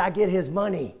 That means I get his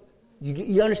money.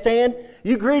 You understand?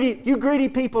 You greedy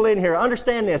people in here,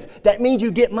 understand this. That means you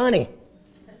get money.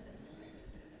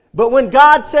 But when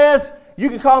God says, you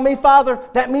can call me Father,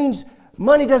 that means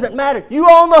money doesn't matter. You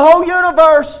own the whole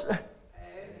universe. Amen.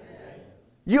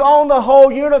 You own the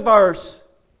whole universe.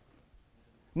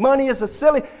 Money is a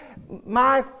silly...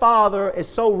 My Father is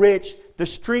so rich, the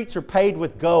streets are paved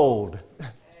with gold.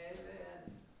 Amen.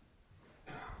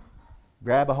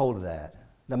 Grab a hold of that.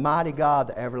 The mighty God,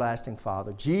 the everlasting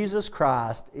Father. Jesus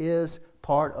Christ is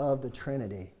part of the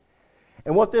Trinity.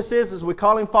 And what this is we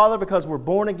call Him Father because we're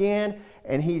born again,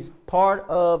 and He's part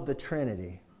of the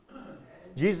Trinity.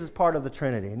 Jesus is part of the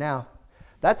Trinity. Now,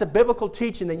 that's a biblical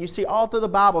teaching that you see all through the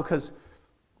Bible, because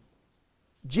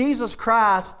Jesus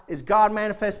Christ is God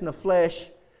manifest in the flesh,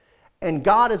 and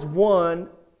God is one,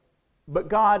 but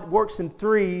God works in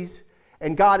threes,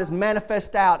 and God is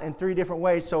manifest out in three different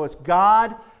ways. So it's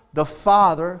God the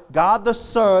Father, God the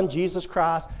Son, Jesus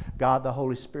Christ, God the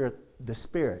Holy Spirit, the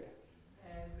Spirit.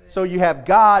 Amen. So you have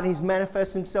God, and He's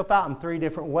manifesting Himself out in three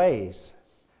different ways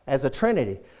as a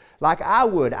Trinity. Like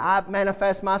I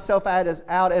manifest myself out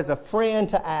as a friend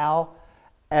to Al,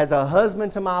 as a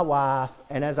husband to my wife,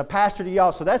 and as a pastor to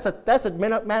y'all. So that's a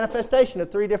manifestation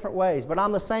of three different ways. But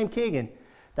I'm the same Keegan.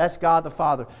 That's God the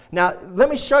Father. Now, let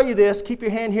me show you this. Keep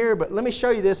your hand here, but let me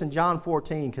show you this in John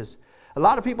 14, because a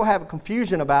lot of people have a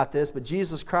confusion about this, but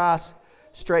Jesus Christ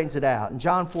straightens it out. In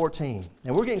John 14,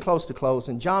 and we're getting close to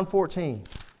closing. John 14.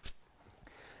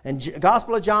 And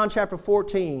Gospel of John chapter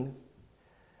 14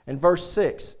 and verse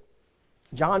 6.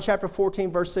 John chapter 14,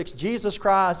 verse 6, Jesus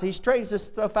Christ, He straightens this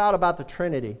stuff out about the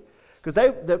Trinity. Because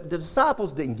the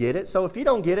disciples didn't get it, so if you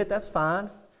don't get it, that's fine.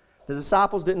 The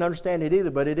disciples didn't understand it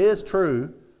either, but it is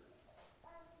true.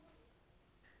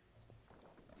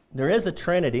 There is a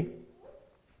Trinity.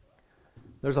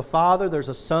 There's a Father, there's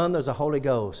a Son, there's a Holy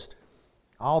Ghost.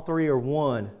 All three are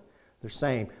one. They're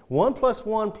same. 1 plus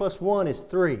 1 plus 1 is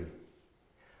 3.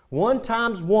 1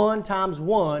 times 1 times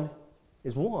 1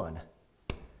 is 1.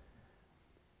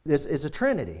 This is a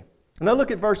Trinity. Now look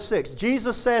at verse 6.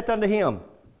 Jesus saith unto him,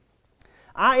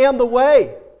 I am the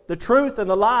way, the truth, and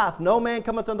the life. No man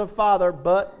cometh unto the Father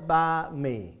but by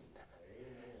me.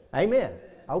 Amen.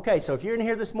 Okay, so if you're in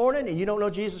here this morning and you don't know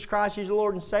Jesus Christ, He's your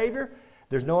Lord and Savior,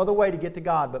 there's no other way to get to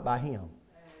God but by Him.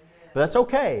 But that's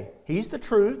okay. He's the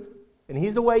truth, and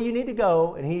He's the way you need to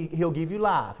go, and He'll give you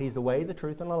life. He's the way, the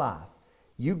truth, and the life.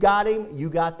 You got Him, you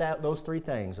got those three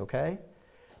things, okay?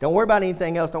 Don't worry about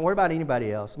anything else. Don't worry about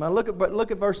anybody else. Now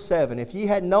look at verse 7. If ye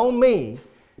had known me,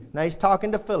 now he's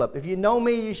talking to Philip. If you know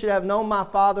me, you should have known my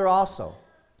Father also.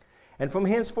 And from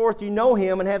henceforth you know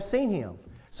Him and have seen Him.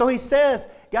 So he says,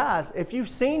 guys, if you've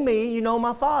seen me, you know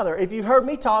my Father. If you've heard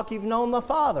me talk, you've known the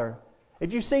Father.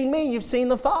 If you've seen me, you've seen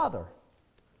the Father.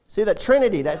 See that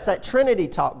Trinity, that's that Trinity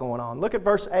talk going on. Look at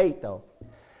verse 8 though.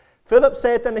 Philip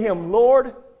saith unto him,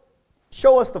 Lord,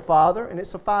 show us the Father, and it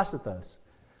sufficeth us.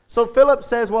 So Philip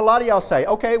says, well, a lot of y'all say,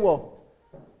 okay, well,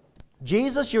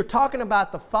 Jesus, you're talking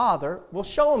about the Father. Well,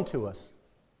 show Him to us.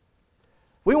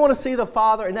 We want to see the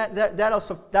Father, and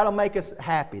that'll make us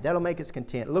happy. That'll make us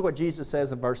content. Look what Jesus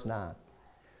says in verse 9.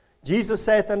 Jesus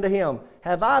saith unto him,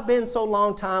 have I been so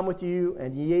long time with you,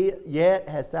 and yet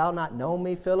hast thou not known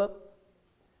me, Philip?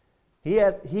 He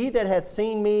that hath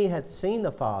seen me hath seen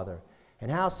the Father. And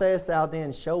how sayest thou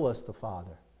then, show us the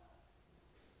Father?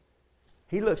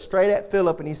 He looks straight at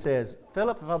Philip and he says,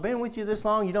 Philip, if I've been with you this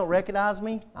long, you don't recognize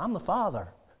me? I'm the Father.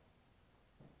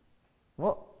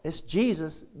 Well, It's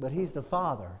Jesus, but He's the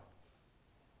Father.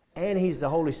 And He's the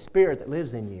Holy Spirit that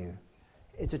lives in you.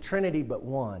 It's a Trinity, but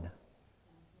one.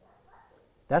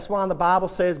 That's why the Bible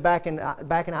says back in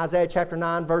Isaiah chapter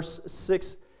 9, verse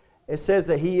 6, it says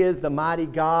that He is the mighty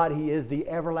God. He is the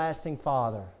everlasting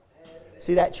Father.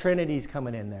 See, that Trinity's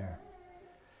coming in there.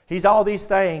 He's all these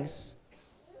things.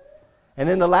 And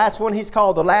then the last one He's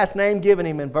called, the last name given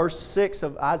Him in verse 6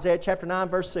 of Isaiah chapter 9,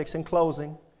 verse 6, in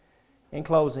closing.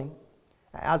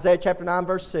 Isaiah chapter 9,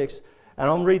 verse 6. And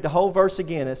I'm going to read the whole verse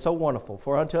again. It's so wonderful.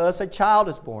 For unto us a child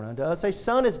is born, unto us a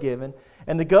son is given,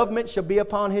 and the government shall be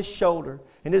upon His shoulder.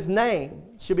 And His name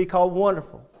shall be called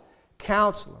Wonderful,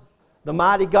 Counselor, the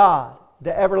Mighty God,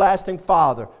 the Everlasting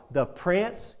Father, the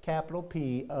Prince, capital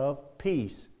P, of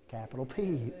Peace, capital P.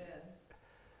 Amen.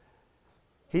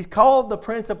 He's called the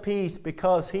Prince of Peace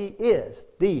because He is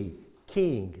the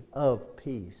King of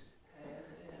Peace. Amen.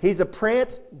 He's a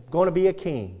prince, going to be a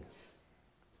king.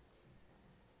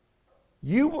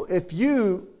 If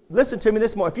you listen to me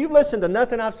this morning, if you've listened to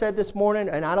nothing I've said this morning,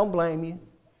 and I don't blame you,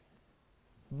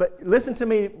 but listen to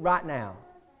me right now.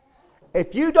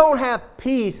 If you don't have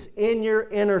peace in your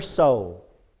inner soul,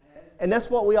 and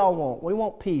that's what we all want. We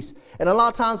want peace. And a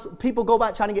lot of times people go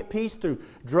about trying to get peace through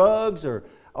drugs or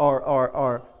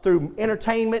through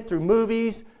entertainment, through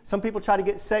movies. Some people try to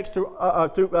get sex through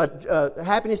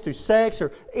happiness through sex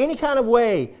or any kind of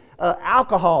way.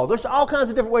 Alcohol. There's all kinds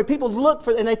of different ways. People look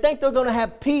for, and they think they're going to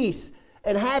have peace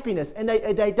and happiness, and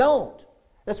they don't.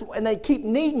 And they keep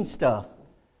needing stuff.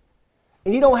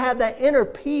 And you don't have that inner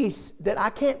peace that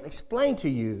I can't explain to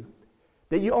you,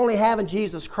 that you only have in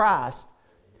Jesus Christ.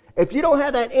 If you don't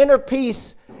have that inner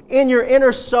peace in your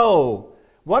inner soul,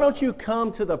 why don't you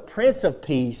come to the Prince of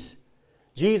Peace,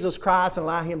 Jesus Christ, and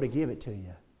allow Him to give it to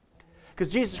you? Because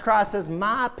Jesus Christ says,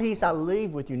 my peace I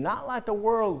leave with you. Not like the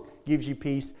world gives you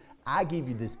peace. I give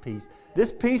you this peace.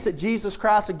 This peace that Jesus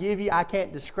Christ will give you, I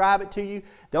can't describe it to you.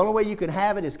 The only way you can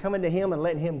have it is coming to Him and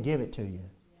letting Him give it to you.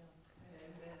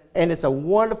 And it's a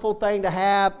wonderful thing to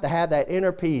have that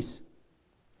inner peace.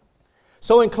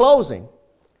 So in closing,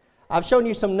 I've shown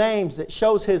you some names that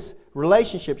shows His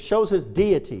relationship, shows His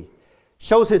deity,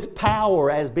 shows His power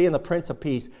as being the Prince of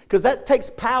Peace. Because that takes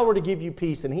power to give you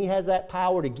peace, and He has that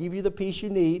power to give you the peace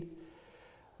you need.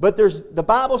 But the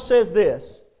Bible says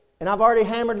this, and I've already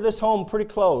hammered this home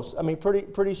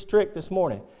pretty strict this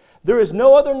morning. There is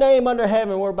no other name under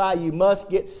heaven whereby you must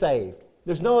get saved.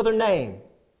 There's no other name.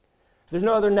 There's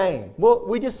no other name. Well,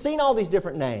 we just seen all these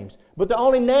different names, but the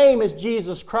only name is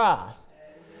Jesus Christ.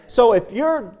 So if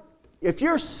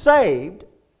you're saved,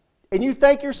 and you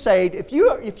think you're saved, if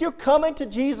you're coming to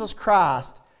Jesus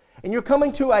Christ, and you're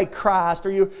coming to a Christ,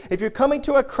 if you're coming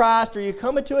to a Christ, or you're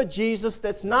coming to a Jesus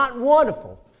that's not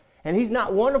wonderful, and He's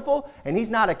not wonderful, and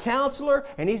He's not a counselor,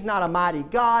 and He's not a mighty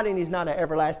God, and He's not an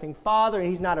everlasting Father, and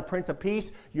He's not a Prince of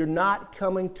Peace, you're not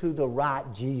coming to the right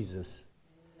Jesus.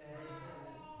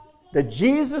 The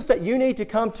Jesus that you need to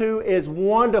come to is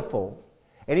wonderful,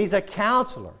 and He's a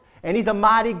counselor, and He's a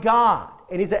mighty God,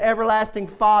 and He's an everlasting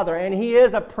Father, and He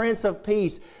is a Prince of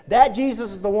Peace. That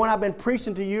Jesus is the one I've been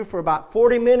preaching to you for about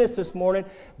 40 minutes this morning.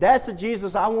 That's the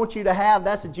Jesus I want you to have.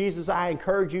 That's the Jesus I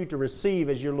encourage you to receive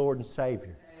as your Lord and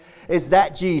Savior. It's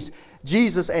that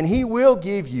Jesus, and He will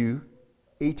give you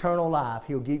eternal life.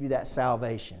 He'll give you that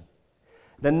salvation.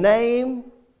 The name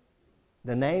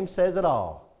says it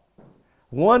all.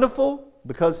 Wonderful,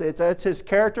 because that's His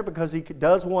character, because He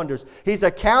does wonders. He's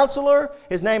a counselor.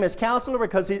 His name is Counselor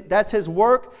because that's His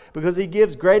work, because He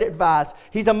gives great advice.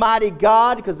 He's a mighty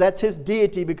God because that's His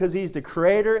deity, because He's the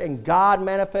Creator and God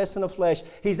manifest in the flesh.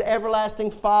 He's the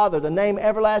everlasting Father. The name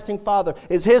Everlasting Father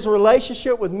is His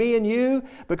relationship with me and you,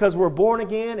 because we're born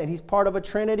again and He's part of a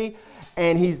Trinity.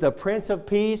 And He's the Prince of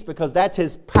Peace because that's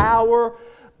His power,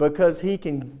 because He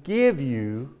can give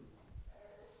you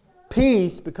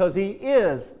peace because He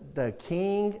is the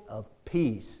King of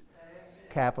Peace,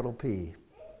 capital P.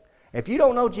 If you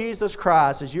don't know Jesus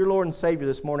Christ as your Lord and Savior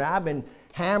this morning, I've been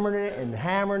hammering it and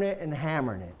hammering it and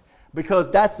hammering it,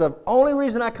 because that's the only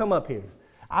reason I come up here.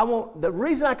 The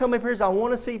reason I come up here is I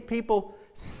want to see people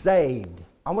saved.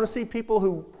 I want to see people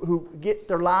who get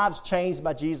their lives changed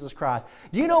by Jesus Christ.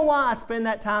 Do you know why I spend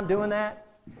that time doing that?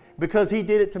 Because He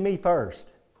did it to me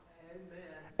first. Amen.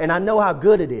 And I know how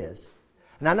good it is.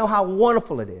 And I know how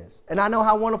wonderful it is. And I know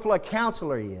how wonderful a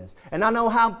counselor He is. And I know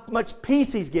how much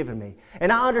peace He's given me.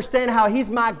 And I understand how He's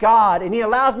my God. And He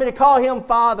allows me to call Him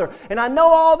Father. And I know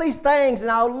all these things. And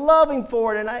I love Him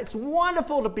for it. And it's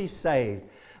wonderful to be saved.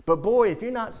 But boy, if you're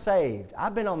not saved,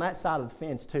 I've been on that side of the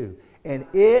fence too. And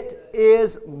it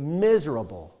is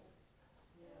miserable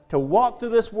to walk through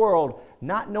this world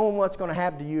not knowing what's going to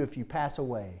happen to you if you pass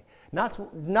away.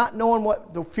 not knowing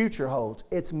what the future holds.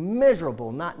 It's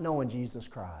miserable not knowing Jesus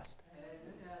Christ.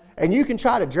 And you can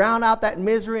try to drown out that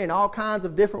misery in all kinds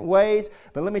of different ways,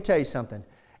 but let me tell you something.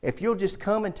 If you'll just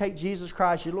come and take Jesus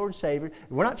Christ, your Lord and Savior,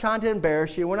 we're not trying to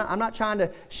embarrass you. I'm not trying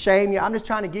to shame you. I'm just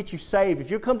trying to get you saved.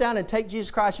 If you'll come down and take Jesus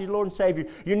Christ, your Lord and Savior,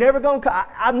 you're never going to...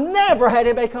 I've never had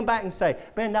anybody come back and say,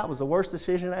 man, that was the worst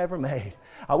decision I ever made.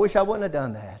 I wish I wouldn't have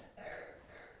done that.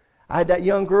 I had that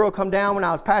young girl come down when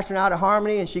I was pastoring out at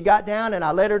Harmony, and she got down, and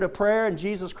I led her to prayer in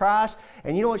Jesus Christ.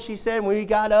 And you know what she said when we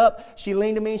got up? She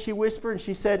leaned to me and she whispered, and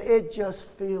she said, it just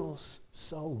feels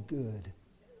so good.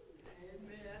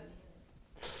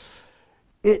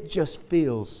 It just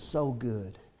feels so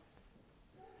good.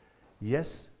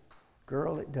 Yes,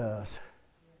 girl, it does.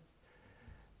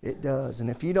 It does. And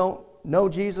if you don't know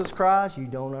Jesus Christ, you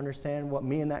don't understand what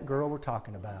me and that girl were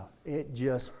talking about. It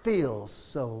just feels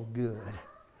so good.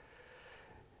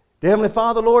 Dear Heavenly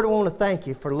Father, Lord, I want to thank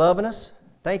you for loving us.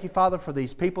 Thank you, Father, for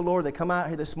these people, Lord, that come out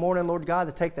here this morning, Lord God,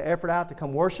 that take the effort out to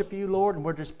come worship you, Lord. And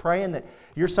we're just praying that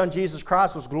your Son, Jesus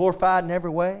Christ, was glorified in every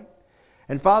way.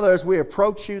 And Father, as we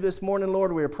approach you this morning,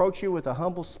 Lord, we approach you with a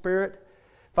humble spirit.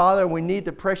 Father, we need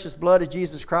the precious blood of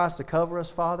Jesus Christ to cover us,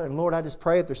 Father. And Lord, I just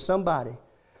pray if there's somebody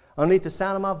underneath the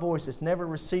sound of my voice that's never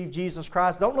received Jesus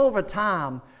Christ, don't know of a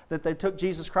time that they took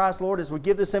Jesus Christ, Lord, as we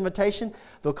give this invitation,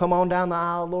 they'll come on down the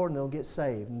aisle, Lord, and they'll get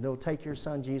saved. And they'll take your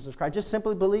Son, Jesus Christ. Just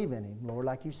simply believe in Him, Lord,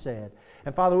 like you said.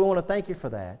 And Father, we want to thank you for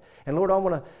that. And Lord, I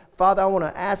want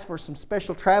to ask for some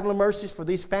special traveling mercies for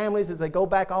these families as they go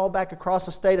back across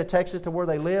the state of Texas to where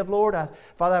they live, Lord.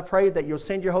 Father, I pray that you'll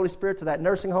send your Holy Spirit to that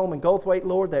nursing home in Goldthwaite,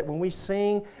 Lord, that when we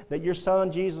sing, that your Son,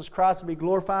 Jesus Christ, will be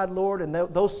glorified, Lord, and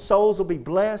those souls will be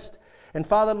blessed. And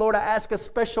Father, Lord, I ask a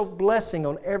special blessing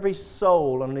on every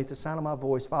soul underneath the sound of my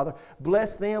voice. Father,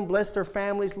 bless them, bless their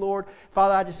families, Lord.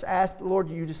 Father, I just ask, Lord,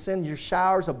 you to send your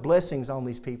showers of blessings on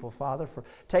these people, Father, for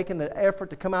taking the effort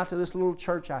to come out to this little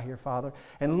church out here, Father.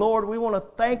 And Lord, we want to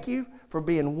thank you for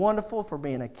being wonderful, for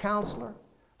being a counselor,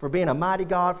 for being a mighty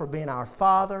God, for being our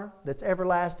Father that's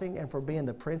everlasting, and for being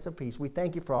the Prince of Peace. We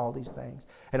thank you for all these things.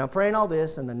 And I'm praying all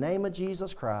this in the name of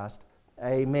Jesus Christ.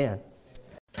 Amen.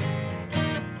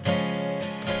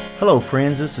 Hello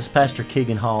friends, this is Pastor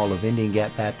Keegan Hall of Indian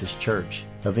Gap Baptist Church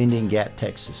of Indian Gap,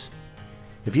 Texas.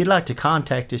 If you'd like to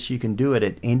contact us, you can do it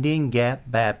at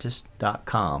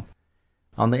IndianGapBaptist.com.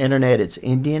 On the internet, it's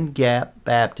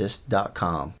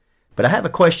IndianGapBaptist.com. But I have a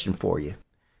question for you.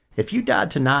 If you died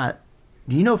tonight,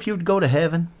 do you know if you would go to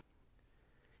heaven?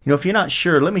 You know, if you're not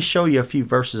sure, let me show you a few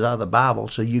verses out of the Bible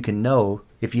so you can know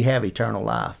if you have eternal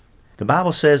life. The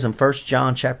Bible says in 1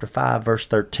 John chapter 5, verse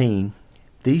 13,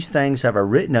 these things have I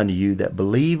written unto you that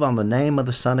believe on the name of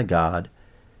the Son of God,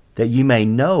 that you may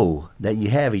know that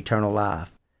you have eternal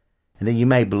life, and that you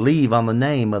may believe on the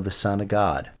name of the Son of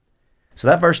God. So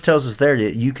that verse tells us there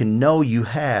that you can know you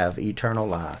have eternal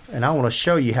life. And I want to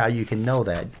show you how you can know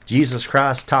that. Jesus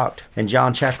Christ talked in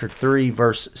John chapter 3,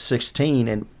 verse 16,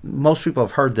 and most people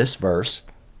have heard this verse.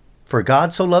 For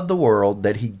God so loved the world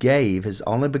that He gave His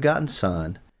only begotten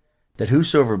Son, that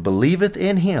whosoever believeth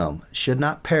in Him should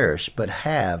not perish, but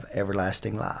have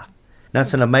everlasting life. Now,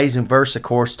 it's an amazing verse, of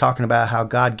course, talking about how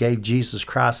God gave Jesus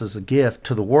Christ as a gift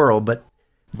to the world. But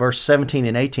verse 17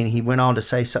 and 18, he went on to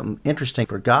say something interesting.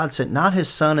 For God sent not His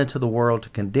Son into the world to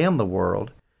condemn the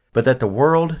world, but that the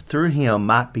world through Him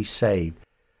might be saved.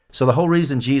 So the whole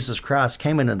reason Jesus Christ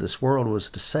came into this world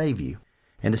was to save you,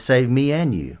 and to save me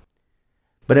and you.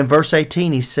 But in verse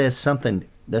 18, he says something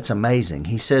that's amazing.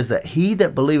 He says that he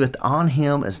that believeth on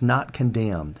Him is not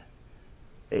condemned.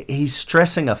 He's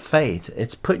stressing a faith.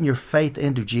 It's putting your faith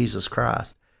into Jesus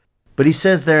Christ. But he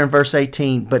says there in verse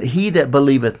 18, but he that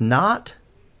believeth not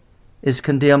is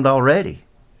condemned already,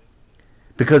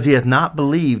 because he hath not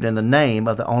believed in the name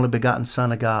of the only begotten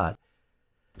Son of God.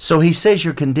 So he says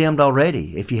you're condemned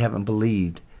already if you haven't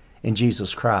believed in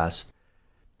Jesus Christ.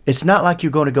 It's not like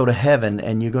you're going to go to heaven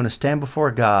and you're going to stand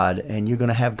before God and you're going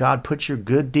to have God put your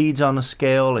good deeds on the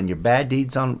scale and your bad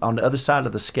deeds on the other side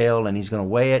of the scale, and He's going to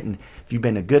weigh it. And if you've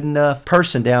been a good enough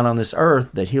person down on this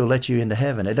earth, that He'll let you into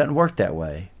heaven. It doesn't work that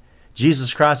way.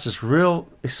 Jesus Christ is real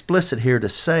explicit here to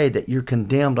say that you're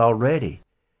condemned already.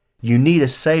 You need a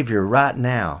Savior right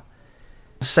now.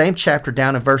 The same chapter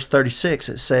down in verse 36,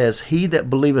 it says, he that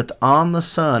believeth on the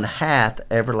Son hath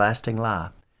everlasting life.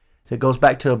 It goes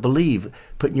back to a believe,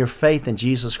 putting your faith in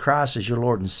Jesus Christ as your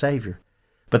Lord and Savior.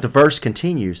 But the verse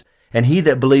continues, and he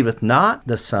that believeth not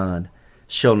the Son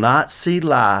shall not see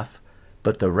life,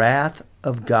 but the wrath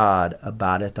of God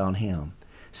abideth on him.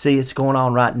 See, it's going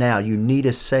on right now. You need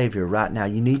a Savior right now.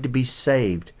 You need to be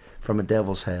saved from a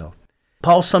devil's hell.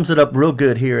 Paul sums it up real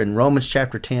good here in Romans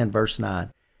chapter 10, verse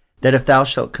 9. that if thou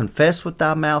shalt confess with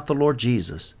thy mouth the Lord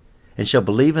Jesus, and shalt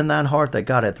believe in thine heart that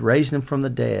God hath raised him from the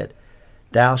dead,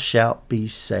 thou shalt be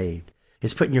saved.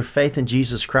 It's putting your faith in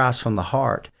Jesus Christ from the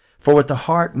heart. For with the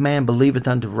heart man believeth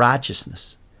unto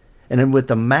righteousness, and then with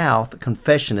the mouth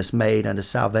confession is made unto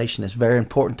salvation. It's very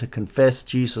important to confess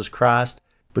Jesus Christ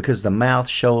because the mouth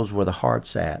shows where the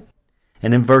heart's at.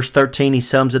 And in verse 13 he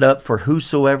sums it up, for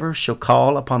whosoever shall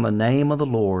call upon the name of the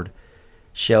Lord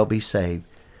shall be saved.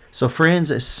 So friends,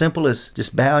 as simple as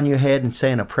just bowing your head and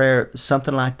saying a prayer,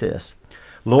 something like this.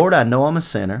 Lord, I know I'm a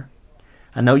sinner.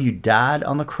 I know you died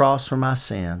on the cross for my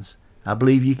sins. I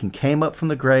believe you came up from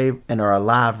the grave and are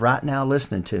alive right now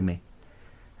listening to me.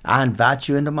 I invite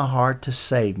you into my heart to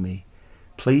save me.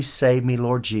 Please save me,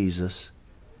 Lord Jesus.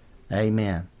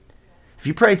 Amen. If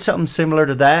you prayed something similar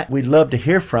to that, we'd love to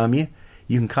hear from you.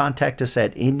 You can contact us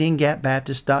at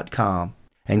IndianGapBaptist.com.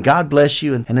 And God bless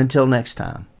you, and until next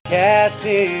time.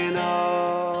 Casting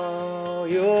all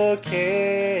your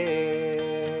care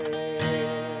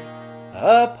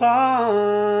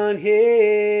upon Him.